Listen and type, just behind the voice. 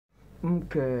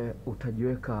Mke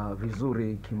utajiweka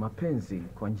vizuri kimapenzi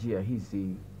kwa njia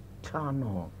hizi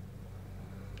 5.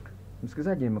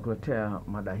 Msikilizaji, nimekuletea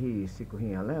mada hii siku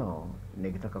hii ya leo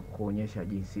nikitaka kuonyesha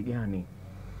jinsi gani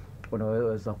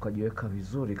unaweza kujiweka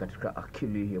vizuri katika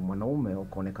akili ya mwanaume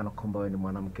ukaonekana kwamba wewe ni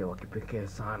mwanamke wa kipekee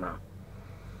sana.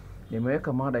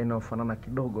 Nimeweka mada inayofanana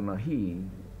kidogo na hii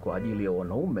kwa ajili ya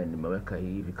wanaume, nimeweka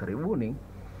hii hivi karibuni,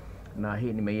 na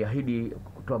hii nimeiahidi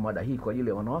kutoa mada hii kwa ajili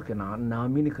ya wanawake, na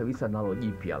naamini kabisa nalo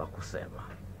jipya la kusema,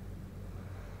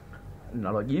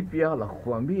 nalo jipya la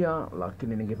kukuambia.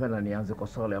 Lakini ningependa nianze kwa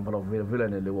swali ambalo vile vile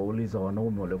niliwauliza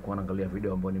wanaume waliokuwa wanaangalia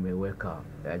video ambayo nimeiweka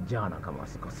jana kama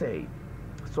sikosei.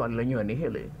 Swali lenyewe ni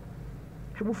hili: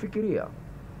 hebu fikiria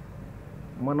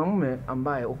mwanamume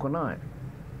ambaye uko naye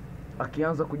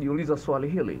akianza kujiuliza swali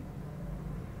hili,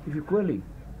 hivi kweli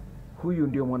huyu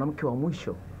ndio mwanamke wa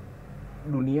mwisho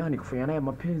duniani kufanya naye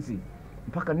mapenzi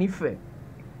mpaka nife?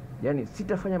 Yani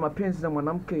sitafanya mapenzi na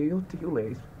mwanamke yoyote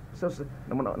yule, sasa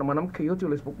na mwanamke yote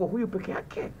yule isipokuwa huyu peke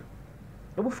yake.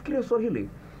 Hebu fikiria swali hili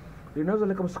linaweza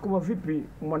likamsukuma vipi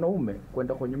mwanaume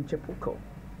kwenda kwenye mchepuko.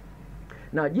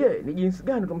 Na je, ni jinsi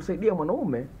gani kumsaidia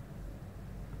mwanaume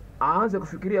aanze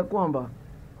kufikiria kwamba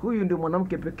huyu ndio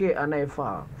mwanamke pekee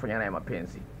anayefaa kufanya naye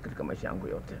mapenzi katika maisha yangu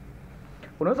yote.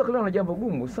 Unaweza kuelewa na jambo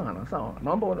gumu sana, sawa?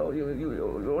 Naomba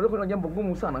unaweza na jambo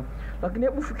gumu sana, lakini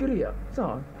hebu fikiria,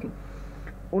 sawa?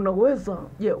 Unaweza,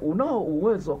 unao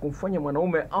uwezo wa kumfanya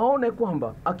mwanaume aone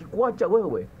kwamba akikuacha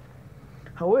wewe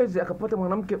hawezi akapata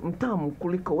mwanamke mtamu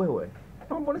kuliko wewe.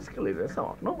 Naomba nisikilize,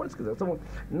 sawa? Naomba nisikilize, sababu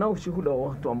na ushuhuda wa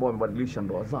watu ambao wamebadilisha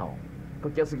ndoa zao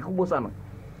kwa kiasi kikubwa sana.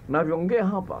 Navyoongea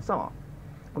hapa, sawa?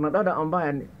 Kuna dada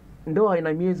ambaye ndoa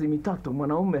ina miezi 3,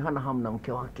 mwanaume hana hamu na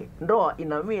mke wake. Ndoa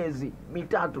ina miezi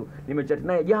 3. Nimechat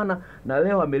naye jana na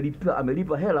leo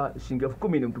amelipa hela shilingi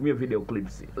 10,000 nimtumie video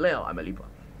clips. Leo amelipa.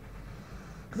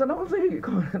 Sasa naomba hivi,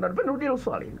 napenda urudie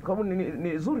swali kama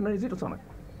ni zuri na ni zito sana.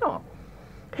 No.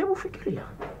 Hebu fikiria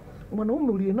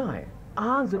mwanaume uliye naye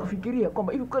aanze kufikiria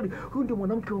kwamba hivi kweli huyu ndio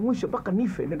mwanamke wa mwisho mpaka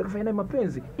nife ndio kufanya naye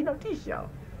mapenzi. Inatisha.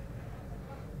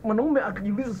 Mwanaume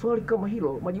akijiuliza swali kama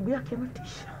hilo, majibu yake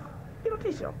yanatisha.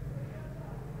 Inatisha.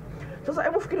 Sasa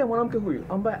hebu fikiria mwanamke huyu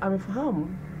ambaye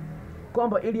amefahamu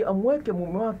kwamba ili amweke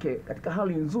mume wake katika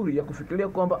hali nzuri ya kufikiria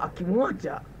kwamba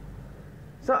akimwacha,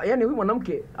 sasa yani huyu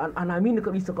mwanamke anaamini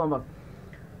kabisa kwamba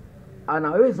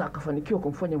anaweza akafanikiwa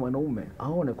kumfanya mwanaume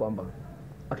aone kwamba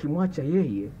akimwacha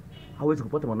yeye hawezi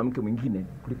kupata mwanamke mwingine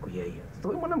kuliko yeye. Sasa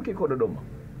huyu mwanamke yuko Dodoma.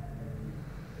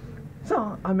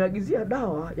 Sasa ameagizia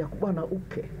dawa ya kubana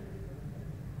uke.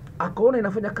 Akaona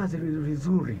inafanya kazi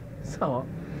vizuri. Sawa?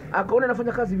 Akaona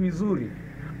inafanya kazi vizuri.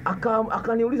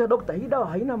 Akaniuliza, daktari, hii dawa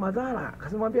haina madhara?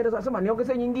 Akasema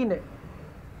niongezee nyingine.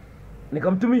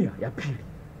 Nikamtumia ya pili.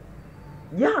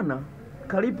 Jana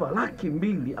kalipa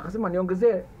 200,000, akasema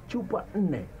niongezee chupa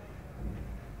 4.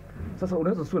 Sasa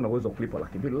unaweza usiwe na uwezo wa kulipa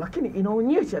 200,000, lakini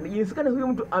inaonyesha ni jinsi gani huyu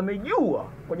mtu amejua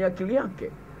kwenye akili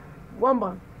yake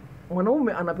kwamba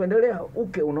mwanaume anapendelea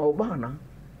uke unaobana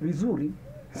vizuri,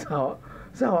 sawa?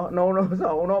 Sawa, na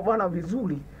unaobana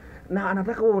vizuri, na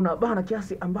anataka wewe unabana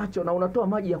kiasi ambacho na unatoa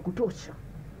maji ya kutosha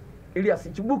ili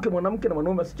asichubuke mwanamke na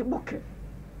mwanaume asichubuke.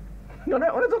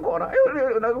 Unaweza kuona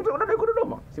unadai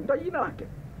Dodoma, simtaji jina lake.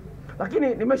 Lakini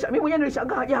mimi mwenyewe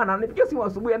nilishangaa jana, nipigia simu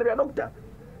asubuhi ananiambia, daktari,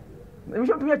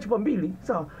 nimeshamtumia chupa 2,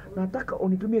 sawa, nataka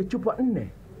unitumie chupa 4.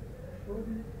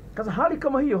 Sasa hali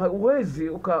kama hiyo hauwezi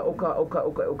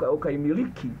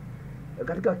ukaimiliki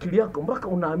katika akili yako mpaka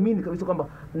unaamini kabisa kwamba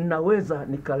naweza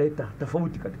nikaleta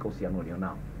tofauti katika uhusiano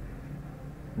ulionao.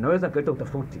 Naweza nikaleta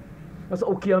utofauti. Sasa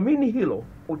ukiamini hilo,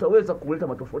 utaweza kuleta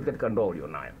matofauti katika ndoa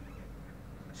ulionayo.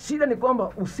 Shida ni kwamba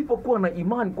usipokuwa na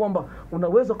imani kwamba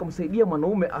unaweza kumsaidia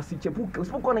mwanaume asichepuke,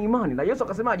 usipokuwa na imani, na Yesu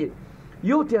akasemaje,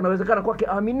 yote yanawezekana kwake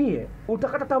aaminie,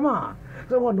 utakata tamaa.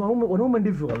 Sasa wanaume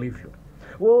ndivyo walivyo.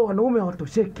 Wanaume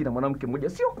hawatosheki na mwanamke mmoja.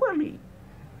 Sio kweli.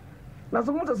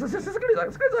 Nazungumza, sikiliza,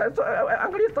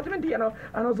 angalia statement hii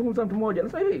anazungumza mtu mmoja.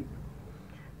 Anasema hivi: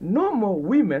 normal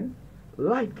women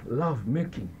like love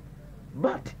making,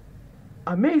 but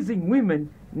amazing women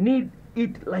need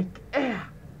it like air.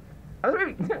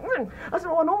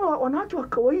 Asema wanawake wa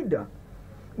kawaida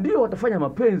ndio watafanya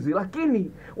mapenzi,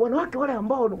 lakini wanawake wale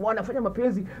ambao wanafanya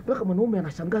mapenzi mpaka mwanaume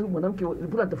anashangaa mwanamke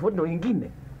mbona tofauti na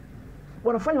wengine,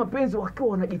 wanafanya mapenzi wakiwa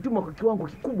wanajituma kwa kiwango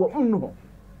kikubwa mno.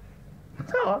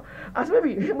 Sawa? Asema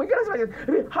hivi, mwingine anasema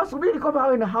hivi, hasubiri kwamba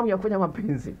awe na hamu ya kufanya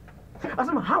mapenzi.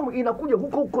 Asema hamu inakuja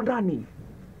huko ndani.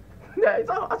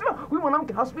 Sawa? Asema huyu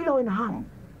mwanamke hasubiri awe na hamu.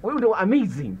 Huyu ndio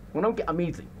amazing, mwanamke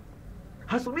amazing.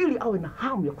 Hasubiri awe na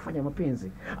hamu ya kufanya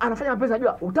mapenzi. Anafanya mapenzi,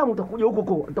 anajua utamu utakuja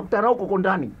huko, utakutana huko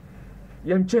ndani.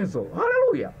 ya mchezo.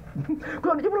 Haleluya.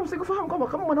 Kwa hiyo jambo msingi kufahamu kwamba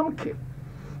kama mwanamke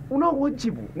unao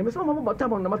wajibu, nimesema mambo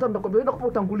matano na matano nakwambia nenda kwa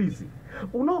utangulizi.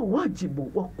 Unao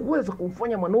wajibu wa kuweza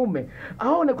kumfanya mwanaume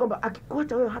aone kwamba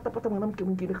akikuacha wewe hatapata mwanamke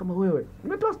mwingine kama wewe.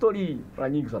 Nimetoa story hii mara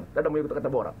nyingi sana. Dada mmoja kutoka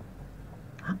Tabora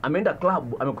ameenda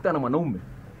club, amekutana na mwanaume,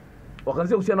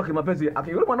 wakaanzia uhusiano wa kimapenzi.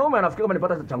 Yule mwanaume anafikiri kama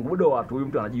nipata changudo watu, huyu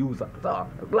mtu anajiuza. Sawa,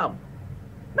 club.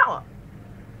 Nawa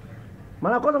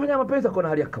mara kwanza anafanya mapenzi kwa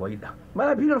hali ya kawaida,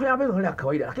 mara pili anafanya mapenzi kwa hali ya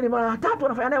kawaida, lakini mara tatu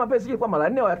anafanya naye mapenzi ili kwa mara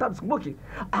nne au ya tatu sikumbuki,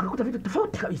 akakuta vitu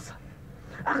tofauti kabisa.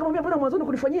 Akamwambia bwana, mwanzo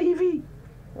kunifanyia hivi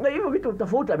na hivyo vitu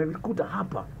tofauti amevikuta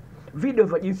hapa. Video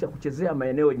vya jinsi ya kuchezea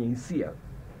maeneo yenye hisia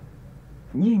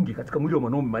nyingi katika mwili wa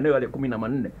mwanaume, maeneo yale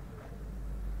 14.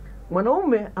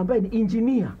 Mwanaume ambaye ni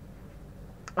engineer,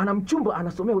 ana mchumba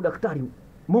anasomea udaktari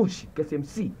Moshi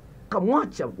KSMC,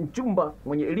 kamwacha mchumba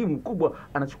mwenye elimu kubwa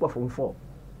anachukua form 4.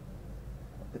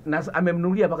 Na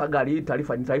amemnunulia paka gari. Hii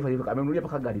taarifa hivi, amemnunulia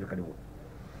paka gari karibu.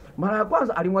 Mara ya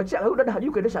kwanza alimwachia huyu dada,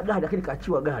 hajui kuendesha gari lakini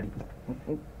kaachiwa gari.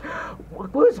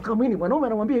 Kwa hiyo kama nini mwanaume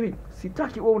anamwambia hivi,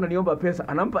 sitaki wewe unaniomba pesa,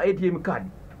 anampa ATM card.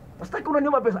 Sitaki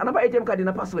unaniomba pesa, anampa ATM card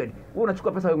na password. Wewe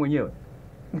unachukua pesa wewe mwenyewe.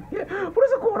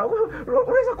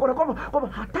 Unaweza kuona kwamba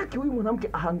hataki huyu mwanamke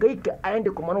ahangaike aende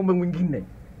kwa mwanaume mwingine.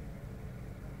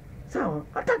 Sawa?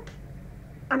 Hataki.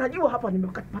 Anajua hapa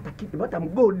nimepata kitu, nimepata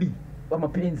mgodi wa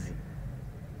mapenzi.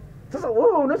 Sasa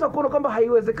wewe unaweza kuona kwamba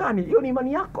haiwezekani. Hiyo ni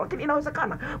imani yako, lakini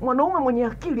inawezekana. Mwanaume mwenye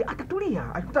akili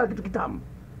atatulia, akikutana kitu kitamu.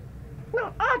 Na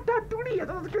atatulia.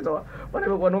 Sasa sikiliza,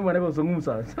 wanaume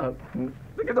wanavyozungumza.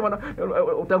 Sikiliza bwana,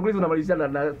 utangulizi unamalizia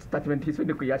na statement hii,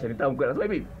 sio kuiacha nitaongea.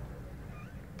 Anasema hivi.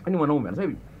 Ni mwanaume anasema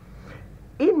hivi.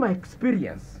 In my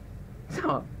experience,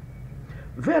 so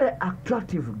very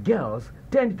attractive girls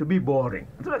tend to be boring.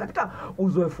 Sasa katika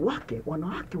uzoefu wake,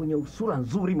 wanawake wenye sura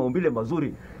nzuri, maumbile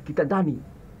mazuri kitandani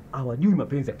hawajui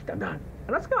mapenzi ya kitandani.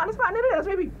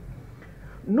 Anasema hivi.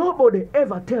 Nobody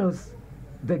ever tells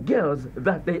the girls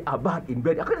that they are bad in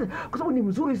bed. Kwa sababu ni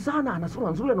mzuri sana, ana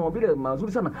sura nzuri, ana maumbile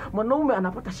mazuri sana. Mwanaume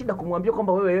anapata shida kumwambia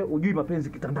kwamba wewe hujui mapenzi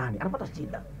kitandani. Anapata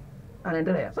shida.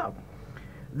 Anaendelea. So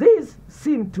this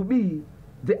seem to be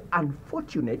the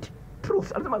unfortunate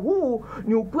truth. Anasema huu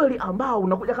ni ukweli ambao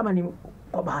unakuja kama ni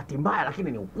kwa bahati mbaya,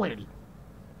 lakini ni ukweli.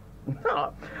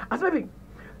 Anasema hivi,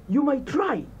 you might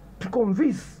try to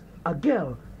convince a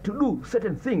girl to do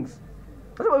certain things.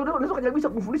 Sasa unaweza kujaribu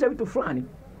kumfundisha vitu fulani.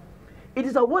 It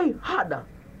is a way harder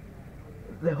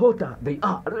the hotter they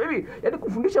are. Yaani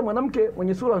kumfundisha mwanamke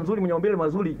mwenye sura nzuri, mwenye maumbile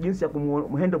mazuri jinsi ya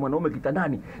kumhandle mwanaume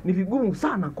kitandani ni vigumu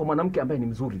sana kwa mwanamke ambaye ni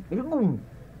mzuri. Ni vigumu.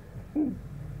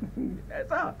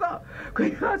 Sawa. Kwa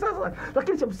hiyo sasa,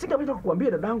 lakini cha msingi ambacho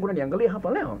nakuambia dadangu na niangalie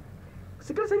hapa leo.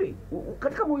 Sikiliza hivi,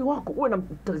 katika moyo wako uwe na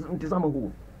mtazamo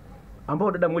huu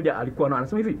ambao dada mmoja alikuwa naye.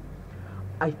 Anasema hivi,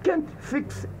 I can't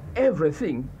fix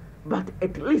everything but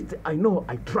at least I know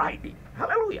I tried.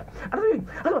 Hallelujah.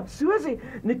 Anasema siwezi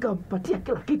nikampatia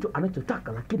kila kitu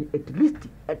anachotaka, lakini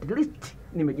at least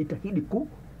nimejitahidi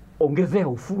kuongezea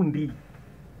ufundi.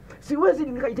 Siwezi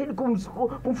nikajitahidi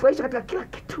kumfurahisha katika kila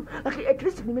kitu, lakini at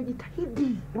least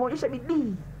nimejitahidi, nimeonyesha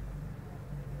bidii.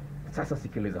 Sasa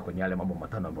sikiliza kwenye yale mambo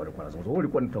matano ambayo alikuwa anazungumza. Wewe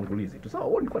ulikuwa ni tangulizi tu. Sawa,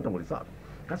 wewe ulikuwa tangulizi sawa.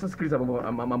 Sasa sikiliza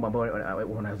mambo ambayo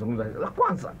wanazungumza. La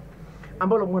kwanza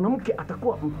ambalo mwanamke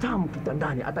atakuwa mtamu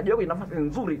kitandani, atajiweka nafasi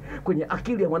nzuri kwenye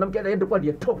akili ya mwanamke, ataenda kwa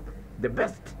the top, the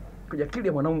best kwenye akili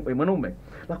ya mwanaume.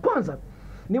 La kwanza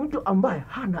ni mtu ambaye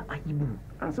hana aibu.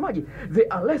 Anasemaje? They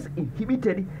are less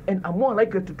inhibited and are more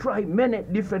likely to try many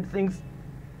different things,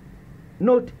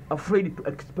 not afraid to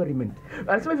experiment.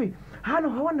 Anasema hivi,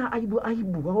 hawana aibu,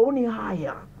 hawaoni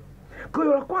haya. Kwa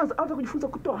hiyo la kwanza hata kujifunza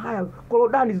kutoa haya.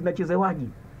 Korodani zinachezewaje?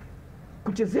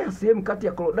 Kuchezea sehemu kati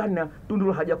ya korodani na tundu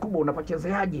la haja kubwa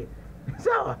unapachezeaje?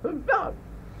 Sawa?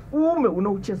 Uume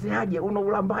unauchezeaje?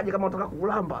 Unaulambaje kama unataka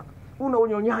kulamba?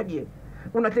 Unaunyonyaje?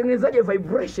 Unatengenezaje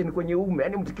vibration kwenye uume?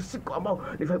 Yaani mtikisiko ambao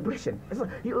ni vibration. Sasa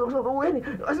yaani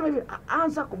lazima hivi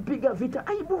anza kupiga vita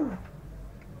aibu.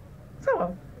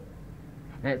 Sawa?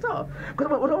 Sawa. Kwa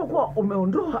sababu unapokuwa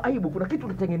umeondoa aibu, kuna kitu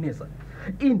unatengeneza.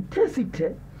 Intensity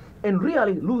and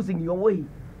really losing your way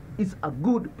is a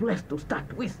good place to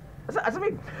start with. Sasa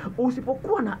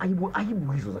usipokuwa na aibu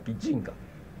hizo za kijinga,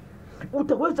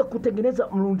 utaweza kutengeneza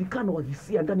mrundikano wa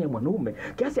hisia ndani ya mwanaume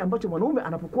kiasi ambacho mwanaume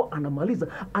anapokuwa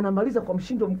anamaliza kwa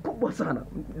mshindo mkubwa sana.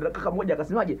 Kaka mmoja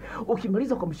akasemaje,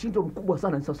 ukimaliza kwa mshindo mkubwa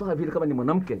sana ni sawa vile kama ni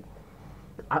mwanamke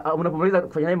unapomaliza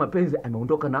kufanya naye mapenzi,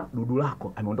 ameondoka na dudu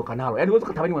lako, ameondoka nalo. Yaani uweze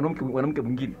kutamani mwanamke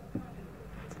mwingine.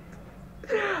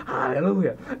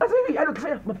 Haleluya. Sasa hivi yani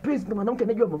ukifanya mapenzi na mwanamke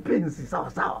anajua mapenzi sawa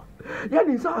sawa.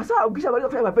 Yani sawa sawa, ukishamaliza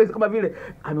kufanya mapenzi kama vile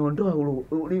ameondoa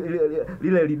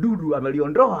lile lidudu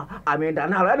ameliondoa, ameenda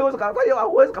nalo. Yani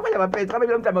huwezi kufanya mapenzi kama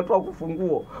vile mtu ametoa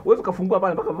kufunguo. Huwezi kufungua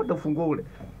pale mpaka upate ufunguo ule.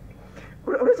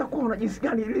 Unaweza kuona jinsi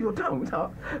gani ilivyo tamu,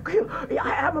 sawa? Kwa hiyo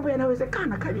haya mambo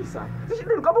yanawezekana kabisa. Sisi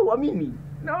ndio kama uamini.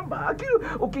 Naomba akili,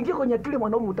 ukiingia kwenye akili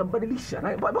mwanaume utambadilisha.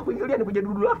 Na baba kuingilia ni kwenye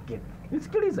dudu lake.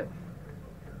 Nisikilize.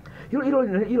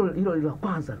 Hilo la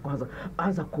kwanza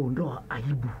anza kuondoa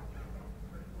aibu.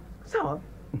 Sawa?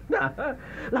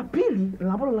 La pili,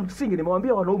 ambalo la msingi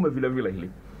nimewambia wanaume vile vile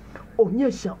hili.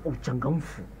 Onyesha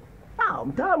uchangamfu.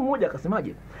 Mtaalamu mmoja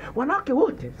akasemaje? Wanawake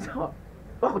wote, sawa,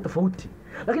 wako tofauti.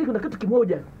 Lakini kuna kitu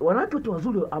kimoja, wanawake wote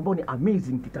wazuri ambao ni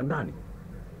amazing kitandani.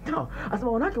 Sawa?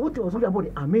 Asema wanawake wote wazuri ambao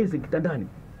ni amazing kitandani.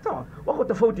 Sawa? Wako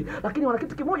tofauti, lakini wana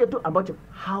kitu kimoja tu ambacho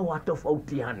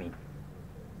hawatofautiani.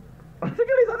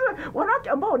 Sikiliza, wanawake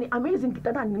ambao ni amazing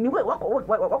kitandani ni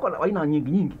wako aina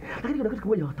nyingi, lakini kuna kitu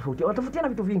kimoja wanatofautiana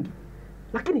vitu vingi.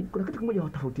 Lakini kuna kitu kimoja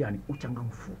hawatofautiani,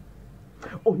 uchangamfu.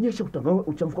 Onyesha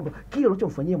uchangamfu kwamba kile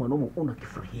unachomfanyia mwanaume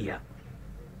unakifurahia.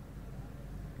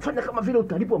 Fanya kama vile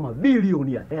utalipwa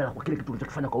mabilioni ya hela kwa kile kitu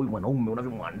unachokifanya kwa huyu mwanaume,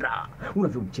 unavyomwandaa,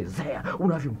 unavyomchezea,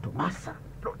 unavyomtomasa.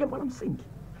 Ndio jambo la msingi.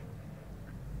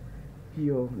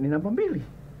 Hiyo ni namba 2.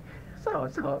 Sawa.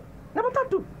 Namba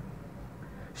 3.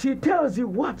 She tells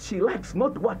you what she likes,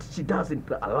 not what she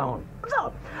doesn't alone.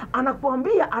 Sawa?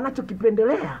 Anakuambia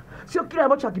anachokipendelea, sio kile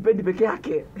ambacho hakipendi peke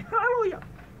yake. Haleluya.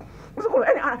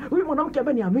 Huyu mwanamke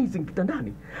ambaye ni amazing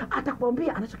kitandani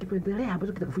atakwambia anachokipendelea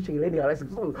ambacho kitakufisha ile halisi.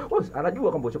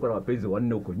 Anajua kwamba uchokuwa na wapenzi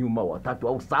 4 huko nyuma, 3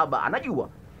 au 7, anajua.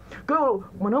 Kwa hiyo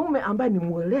mwanaume ambaye ni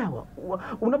muelewa,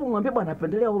 unapomwambia bwana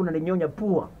anapendelea wewe unaninyonya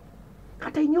pua,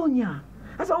 hata inyonya.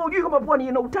 Sasa wewe unajui kama pua ni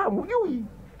ina utamu, unajui.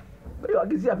 Ndio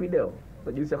agizia video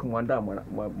jinsi ya kumwandaa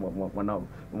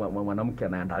mwanamke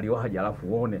anaandaliwaje, alafu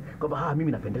uone kwamba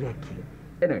mimi napendelea kile.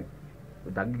 Anyway,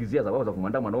 utagizia sababu za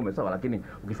kumwandaa mwanaume sawa, lakini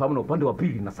ukifahamu na upande wa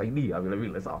pili inasaidia vile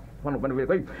vile, sawa. Kwa upande vile.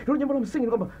 Kwa hiyo hilo jambo la msingi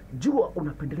ni kwamba jua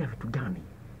unapendelea vitu gani.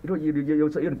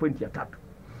 Hiyo ni point ya 3.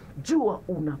 Jua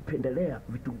unapendelea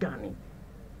vitu gani.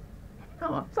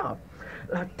 Sawa.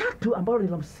 La 3 ambalo ni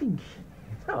la msingi.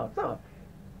 Sawa.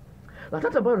 La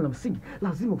 3 ambalo ni la msingi,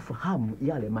 lazima ufahamu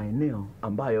yale maeneo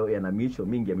ambayo yana miisho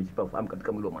mingi ya mishipa ufahamu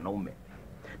katika mwili wa mwanaume.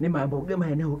 Ni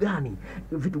maeneo gani?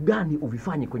 Vitu gani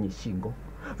uvifanye kwenye shingo?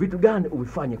 Vitu gani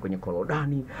uvifanye kwenye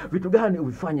korodani? Vitu gani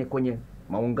uvifanye kwenye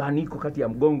maunganiko kati ya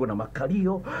mgongo na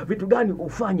makalio? Vitu gani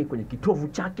ufanye kwenye kitovu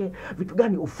chake? Vitu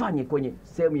gani ufanye kwenye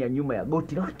sehemu ya nyuma ya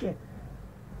goti lake?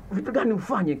 Vitu gani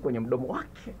ufanye kwenye mdomo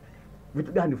wake?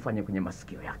 Vitu gani ufanye kwenye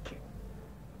masikio yake?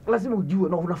 Lazima ujue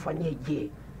na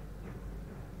unafanyeje.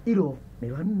 Hilo ni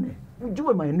la 4.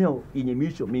 Ujue maeneo yenye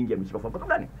miisho mingi ya mishipa ufahamu. Kwa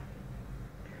gani?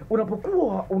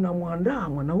 Unapokuwa unamwandaa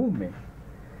mwanaume,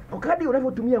 kwa kadri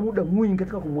unavyotumia muda mwingi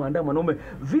katika kumwandaa mwanaume,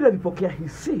 vile vipokea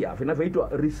hisia vinavyoitwa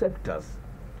receptors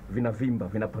vinavimba,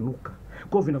 vinapanuka. Kwa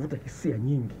hiyo vinavuta hisia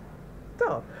nyingi.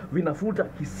 Sawa? Vinavuta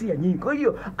hisia nyingi. Kwa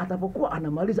hiyo atapokuwa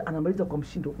anamaliza kwa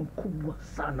mshindo mkubwa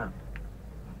sana.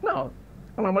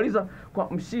 Anamaliza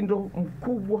kwa mshindo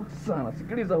mkubwa sana.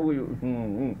 Sikiliza huyu.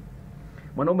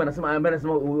 Mwanaume anasema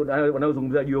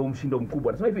anayozungumzia juu ya mshindo mkubwa.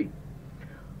 Anasema hivi: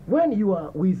 when you are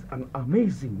with an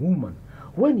amazing woman,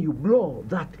 when you blow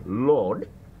that load,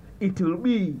 it will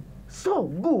be so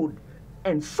good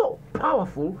and so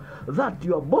powerful that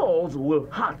your balls will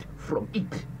hurt from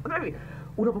it.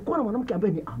 Unapokuwa na mwanamke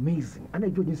ambaye ni amazing,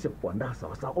 anayejua jinsi ya kuandaa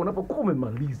sawa sawa, unapokuwa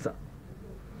umemaliza,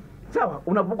 sawa,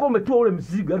 unapokuwa umetoa ule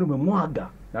mzigo, yani umemwaga.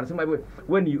 Na anasema hivi,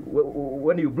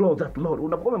 when you blow that load,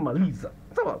 unapokuwa umemaliza,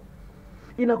 sawa,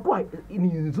 inakuwa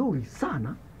ni nzuri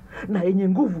sana na yenye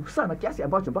nguvu sana kiasi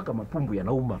ambacho mpaka mapumbu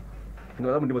yanauma. Kwa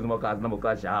sababu ndivyo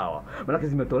zinamokaa shahawa. Maana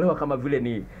zimetolewa kama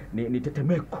vile ni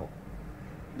tetemeko.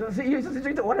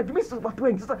 Sasa wanatumia watu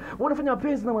wengi. Sasa wanafanya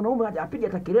mapenzi na mwanaume apige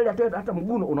hata kelele hata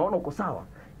mguno, unaona uko sawa.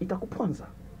 Itakuponza,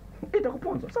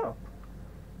 sawa?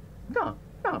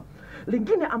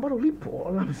 Lingine ambalo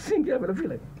lipo la msingi vile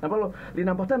vile ambalo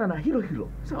linaambatana na hilo,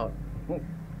 sawa?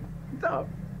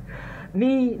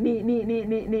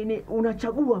 Ni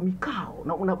unachagua mikao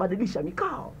na unabadilisha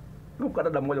mikao. Nuka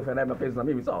dada mmoja kufanya naye mapenzi na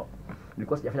mimi, sawa?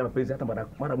 Nilikuwa sijafanya mapenzi hata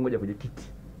mara moja kwenye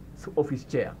kiti. Office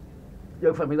chair.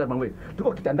 Yeye kufanya mapenzi na mimi.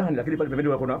 Tuko kitandani lakini pale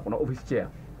pembeni kuna office chair.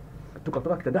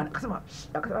 Tukatoka kitandani akasema,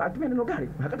 atumia neno gani?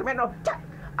 Akatumia neno cha.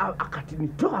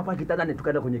 Akatinitoa hapa kitandani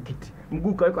tukaenda kwenye kiti.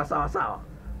 Mguu kaweka sawa sawa.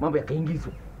 Mambo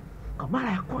yakaingizwa. Kwa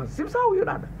mara ya kwanza simsahau huyo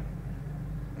dada.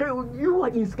 Ndio unajua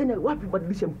jinsi gani wapi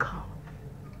badilisha mkao.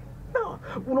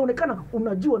 Unaonekana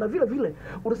unajua, na vile vile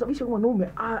unasababisha mwanaume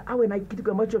awe na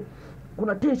kitu ambacho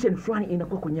kuna tension fulani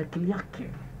inakuwa kwenye akili yake.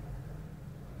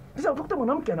 Sasa utakuta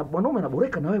mwanaume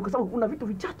anaboreka na wewe kwa sababu una vitu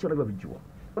vichache unavyovijua.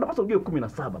 Unapaswa ujue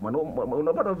 17,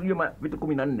 unapaswa ujue vitu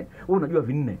 14. Wewe unajua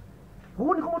 4.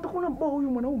 Huoni kama utakuwa mbaya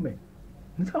huyu mwanaume.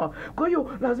 Sawa? Kwa hiyo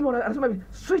lazima anasema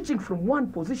switching from one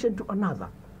position to another.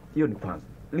 Hiyo ni kwanza.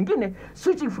 Lingine,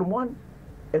 switching from one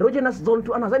erogenous zone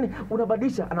to another. Yani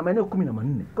unabadilisha, ana maeneo 14. Kwa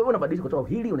hiyo unabadilisha kutoka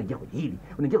hili unaingia kwa hili,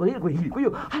 unaingia kwa hili kwa hili. Kwa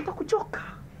hiyo hata kuchoka.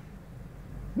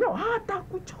 Hata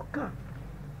kuchoka.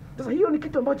 Sasa hiyo ni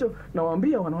kitu ambacho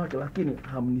nawaambia wanawake lakini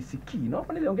hamnisikii. Na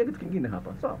hapa niliongea kitu kingine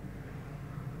hapa. Sawa?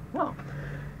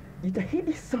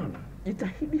 Jitahidi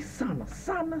sana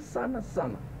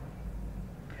sana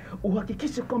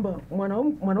uhakikishe kwamba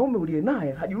mwanaume uliye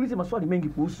naye hajiulizi maswali mengi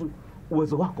kuhusu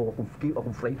uwezo wako wa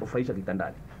kumfurahisha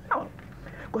kitandani. Sawa?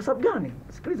 Kwa sababu gani?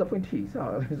 Sikiliza point hii.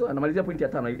 Sawa? Namalizia point ya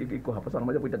 5 iko hapa. Sawa,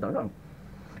 namalizia point ya 5. Sawa?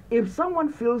 If someone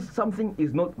feels something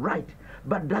is not right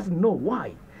but doesn't know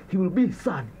why, he will be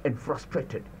sad and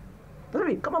frustrated.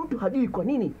 Sasa kama mtu hajui kwa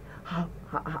nini,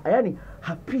 yani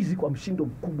hapizi kwa mshindo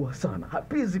mkubwa sana,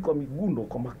 hapizi kwa migundo,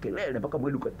 kwa makelele mpaka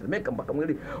mwili ukatetemeka, mpaka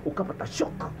mwili ukapata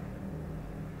shock.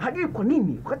 Hajui kwa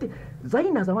nini. Wakati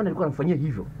Zaina zamani alikuwa anamfanyia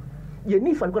hivyo,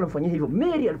 Jennifer alikuwa anamfanyia hivyo,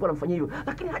 Mary alikuwa anamfanyia hivyo,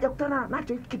 lakini hajakutana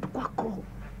nacho hiki kitu kwako.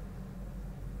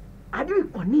 Hajui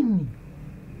kwa nini.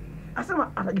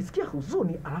 Asema anajisikia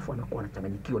huzuni alafu anakuwa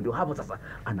anachanganyikiwa, ndio hapo sasa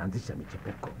anaanzisha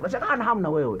michepuko. Unashangaa ana hamu na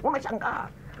wewe. Unashangaa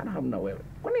ana hamu na wewe.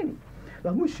 Kwa nini?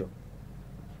 La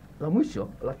mwisho,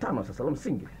 la 5 sasa, la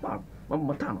msingi.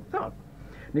 Mambo 5. Sawa?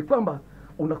 Ni kwamba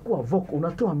unakuwa vocal,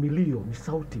 unatoa milio,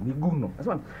 misauti, miguno.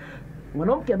 Nasema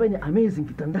mwanamke ambaye ni amazing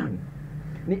kitandani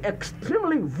ni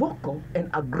extremely vocal and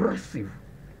aggressive.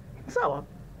 Sawa?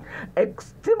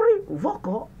 Extremely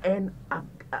vocal and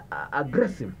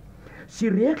aggressive. She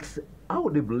reacts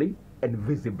audibly and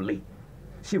visibly.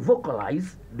 She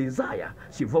vocalizes desire.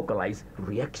 She vocalizes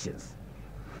reactions.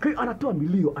 Kwa anatoa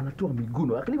milio, anatoa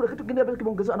miguno. Lakini kuna kitu kingine ambacho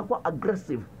kimeongezewa, anakuwa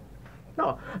aggressive.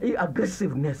 No, hii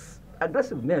aggressiveness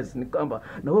ni kwamba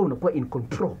na wewe unakuwa in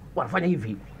control. Wanafanya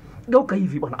hivi. Geuka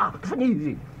hivi bwana. Tufanye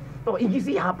hivi.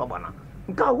 Ingizia hapa bwana.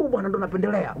 Mkao huu bwana ndo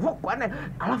napendelea.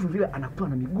 Alafu vile anatoa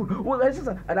na miguu.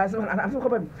 Sasa anasema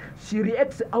kwamba she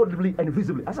reacts audibly and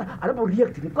visibly. Sasa anapo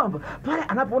react ni kwamba pale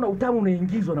anapoona utamu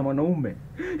unaingizwa na mwanaume.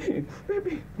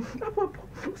 Baby, hapo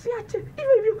usiache.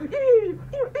 Hivyo.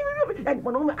 Yaani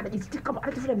mwanaume anajisikia kama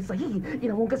anachofanya ni sahihi,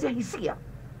 inamuongezea hisia.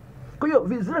 Kwa hiyo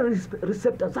zile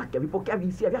receptor zake, vipokea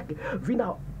hisia vyake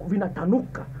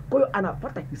vinatanuka. Kwa hiyo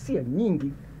anapata hisia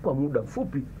nyingi kwa muda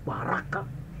mfupi, kwa haraka.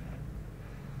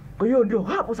 Kwa hiyo ndio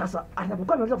hapo sasa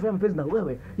anapokuwa ameanza kufanya mapenzi na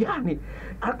wewe, yani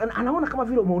anaona kama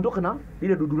vile umeondoka na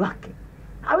ile dudu lake.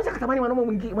 Hawezi kutamani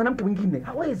mwanamke mwingine,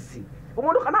 hawezi.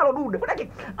 Umeondoka nalo dudu. Kwa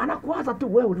nini? Anakuwaza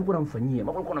tu wewe ulikuwa unamfanyia.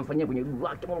 Mambo ulikuwa unamfanyia kwenye dudu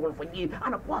lake, mambo ulikuwa unamfanyia,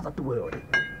 anakuwaza tu wewe.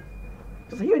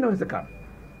 Sasa hiyo inawezekana.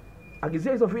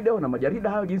 Agizia hizo video na majarida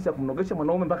hayo jinsi ya kumnogesha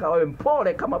mwanaume mpaka awe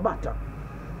mpole kama bata.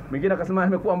 Mwingine akasema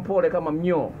amekuwa mpole kama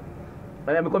mnyoo.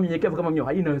 Na amekuwa mnyenyekevu kama mnyoo.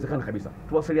 Hii inawezekana kabisa.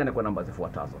 Tuwasiliane kwa namba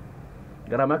zifuatazo.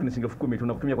 Gharama yake ni shilingi 10,000.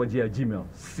 Tunakutumia kwa njia ya Gmail,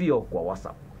 sio kwa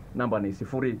WhatsApp. Namba ni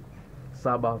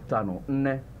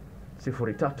 0754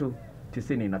 03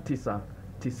 99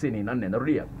 94.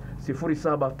 Narudia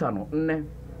 0754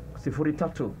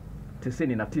 03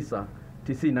 99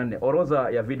 94. Orodha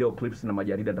ya video clips na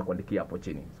majarida nitakuandikia hapo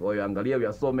chini. So wewe angalia,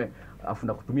 uyasome, afu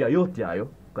na kutumia yote hayo.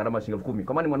 Gharama shilingi 10,000.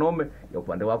 Kama ni mwanaume ya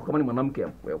upande wako, kama ni mwanamke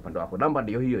ya upande wako. Namba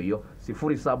ndio hiyo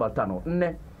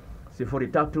 0754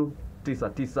 03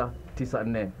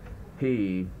 9994.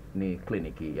 Hii ni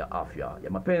kliniki ya afya ya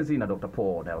mapenzi na Dr.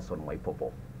 Paul Nelson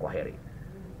Mwaipopo. Kwaheri.